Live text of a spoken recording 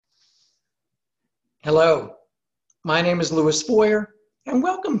Hello, my name is Louis Foyer, and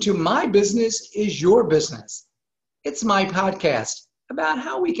welcome to My Business is Your Business. It's my podcast about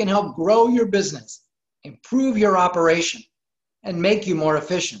how we can help grow your business, improve your operation, and make you more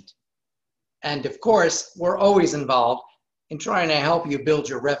efficient. And of course, we're always involved in trying to help you build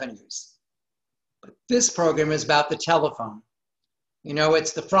your revenues. But this program is about the telephone. You know,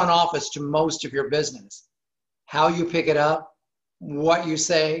 it's the front office to most of your business. How you pick it up, what you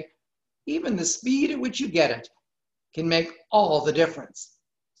say, even the speed at which you get it can make all the difference.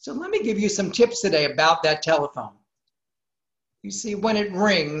 So let me give you some tips today about that telephone. You see, when it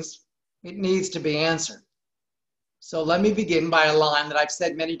rings, it needs to be answered. So let me begin by a line that I've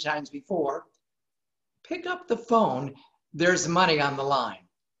said many times before. Pick up the phone, there's money on the line.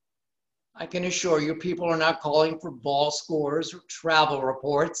 I can assure you people are not calling for ball scores or travel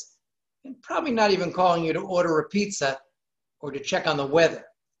reports, and probably not even calling you to order a pizza or to check on the weather.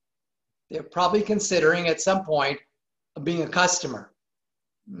 They're probably considering at some point being a customer.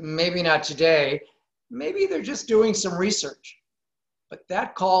 Maybe not today. Maybe they're just doing some research. But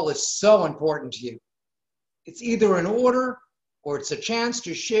that call is so important to you. It's either an order or it's a chance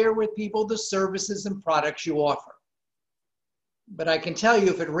to share with people the services and products you offer. But I can tell you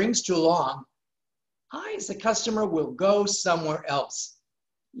if it rings too long, I as a customer will go somewhere else.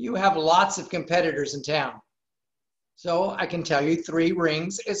 You have lots of competitors in town. So I can tell you 3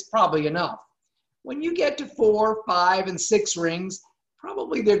 rings is probably enough. When you get to 4, 5, and 6 rings,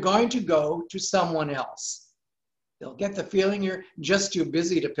 probably they're going to go to someone else. They'll get the feeling you're just too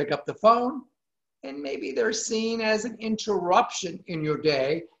busy to pick up the phone, and maybe they're seen as an interruption in your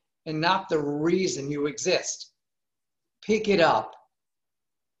day and not the reason you exist. Pick it up.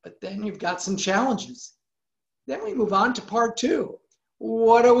 But then you've got some challenges. Then we move on to part 2.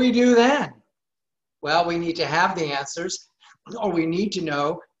 What do we do then? Well, we need to have the answers, or we need to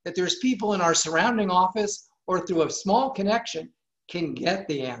know that there's people in our surrounding office or through a small connection can get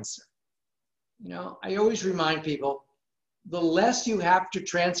the answer. You know, I always remind people, the less you have to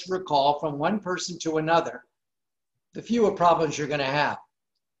transfer a call from one person to another, the fewer problems you're going to have.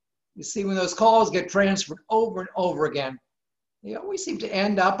 You see, when those calls get transferred over and over again, they always seem to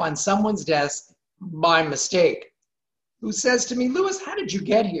end up on someone's desk by mistake. Who says to me, Louis, how did you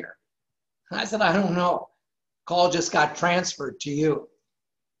get here? I said, I don't know. Call just got transferred to you.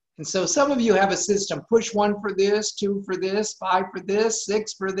 And so some of you have a system, push 1 for this, 2 for this, 5 for this,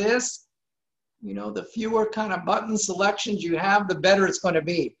 6 for this. You know, the fewer kind of button selections you have, the better it's going to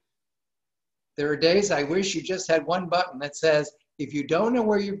be. There are days I wish you just had one button that says, if you don't know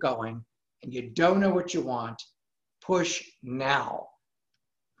where you're going and you don't know what you want, push now.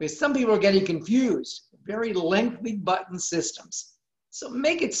 Because some people are getting confused, very lengthy button systems. So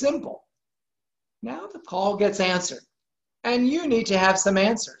make it simple. Now the call gets answered, and you need to have some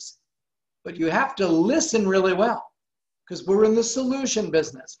answers, but you have to listen really well because we're in the solution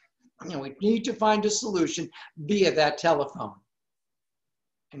business. And we need to find a solution via that telephone.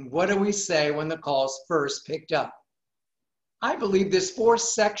 And what do we say when the call's first picked up? I believe there's 4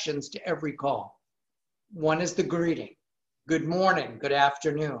 sections to every call. 1 is the greeting. Good morning, good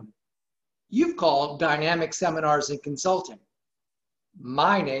afternoon. You've called Dynamic Seminars and Consulting.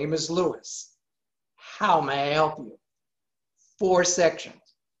 My name is Louis. How may I help you? 4 sections.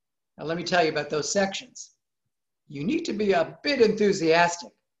 Now let me tell you about those sections. You need to be a bit enthusiastic.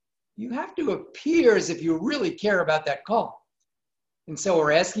 You have to appear as if you really care about that call. And so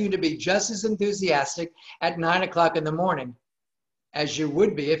we're asking you to be just as enthusiastic at 9 o'clock in the morning as you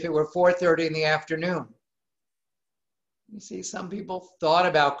would be if it were 4:30 in the afternoon. You see, some people thought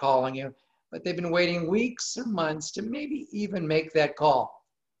about calling you, but they've been waiting weeks or months to maybe even make that call.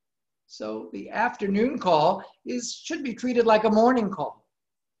 So the afternoon call should be treated like a morning call,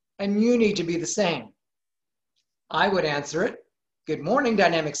 and you need to be the same. I would answer it, good morning,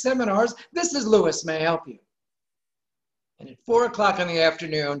 Dynamic Seminars. This is Louis, may I help you? And at 4 o'clock in the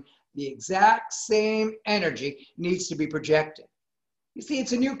afternoon, the exact same energy needs to be projected. You see,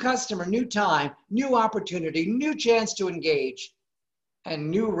 it's a new customer, new time, new opportunity, new chance to engage, and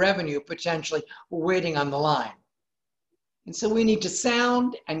new revenue potentially waiting on the line. And so we need to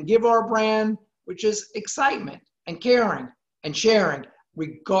sound and give our brand, which is excitement and caring and sharing,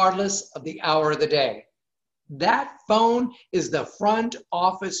 regardless of the hour of the day. That phone is the front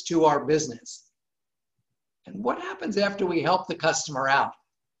office to our business. And what happens after we help the customer out?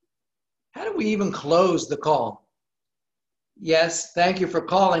 How do we even close the call? Yes, thank you for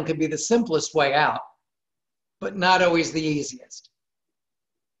calling could be the simplest way out, but not always the easiest.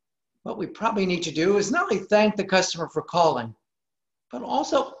 What we probably need to do is not only thank the customer for calling, but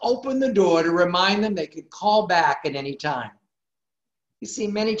also open the door to remind them they could call back at any time. You see,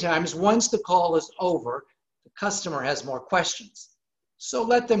 many times once the call is over, the customer has more questions. So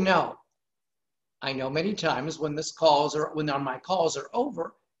let them know. I know many times when my calls are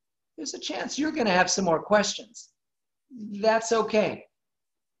over, there's a chance you're going to have some more questions. That's okay.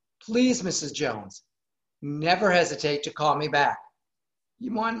 Please, Mrs. Jones, never hesitate to call me back. You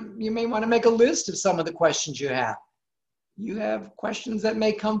may want to make a list of some of the questions you have. You have questions that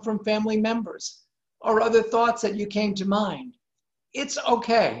may come from family members or other thoughts that you came to mind. It's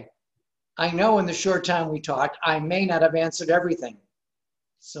okay. I know in the short time we talked, I may not have answered everything.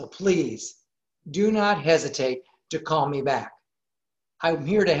 So please, do not hesitate to call me back. I'm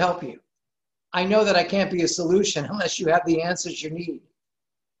here to help you. I know that I can't be a solution unless you have the answers you need.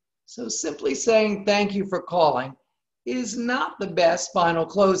 So simply saying thank you for calling is not the best final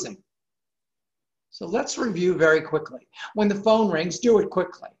closing. So let's review very quickly. When the phone rings, do it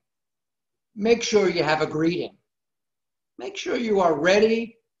quickly. Make sure you have a greeting. Make sure you are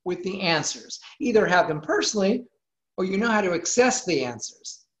ready with the answers. Either have them personally or you know how to access the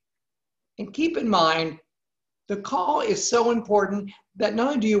answers. And keep in mind, the call is so important that not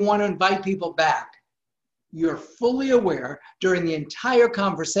only do you want to invite people back, you're fully aware during the entire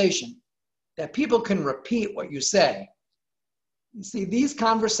conversation that people can repeat what you say. You see, these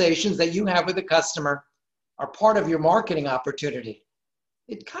conversations that you have with the customer are part of your marketing opportunity.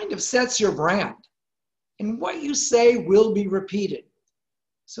 It kind of sets your brand, and what you say will be repeated.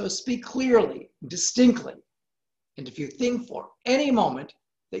 So speak clearly, distinctly, and if you think for any moment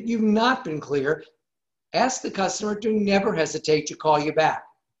that you've not been clear, ask the customer to never hesitate to call you back,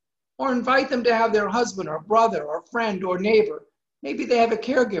 or invite them to have their husband or brother or friend or neighbor. Maybe they have a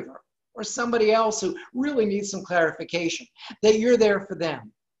caregiver or somebody else who really needs some clarification, that you're there for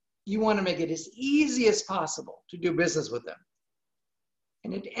them. You want to make it as easy as possible to do business with them.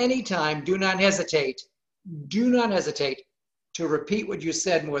 And at any time, do not hesitate to repeat what you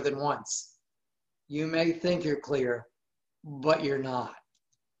said more than once. You may think you're clear, but you're not.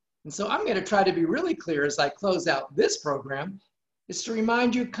 And so I'm going to try to be really clear as I close out this program, is to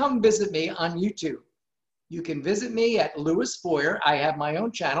remind you, come visit me on YouTube. You can visit me at Louis Foyer. I have my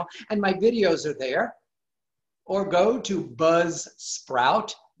own channel and my videos are there. Or go to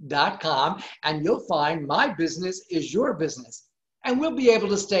buzzsprout.com and you'll find My Business is Your Business. And we'll be able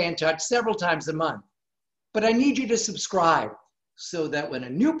to stay in touch several times a month. But I need you to subscribe so that when a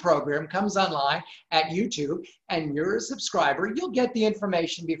new program comes online at YouTube and you're a subscriber, you'll get the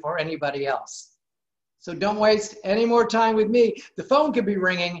information before anybody else. So don't waste any more time with me. The phone could be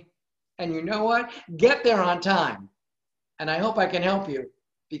ringing, and you know what? Get there on time. And I hope I can help you,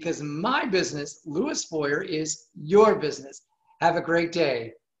 because my business, Louis Foyer, is your business. Have a great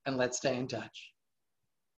day, and let's stay in touch.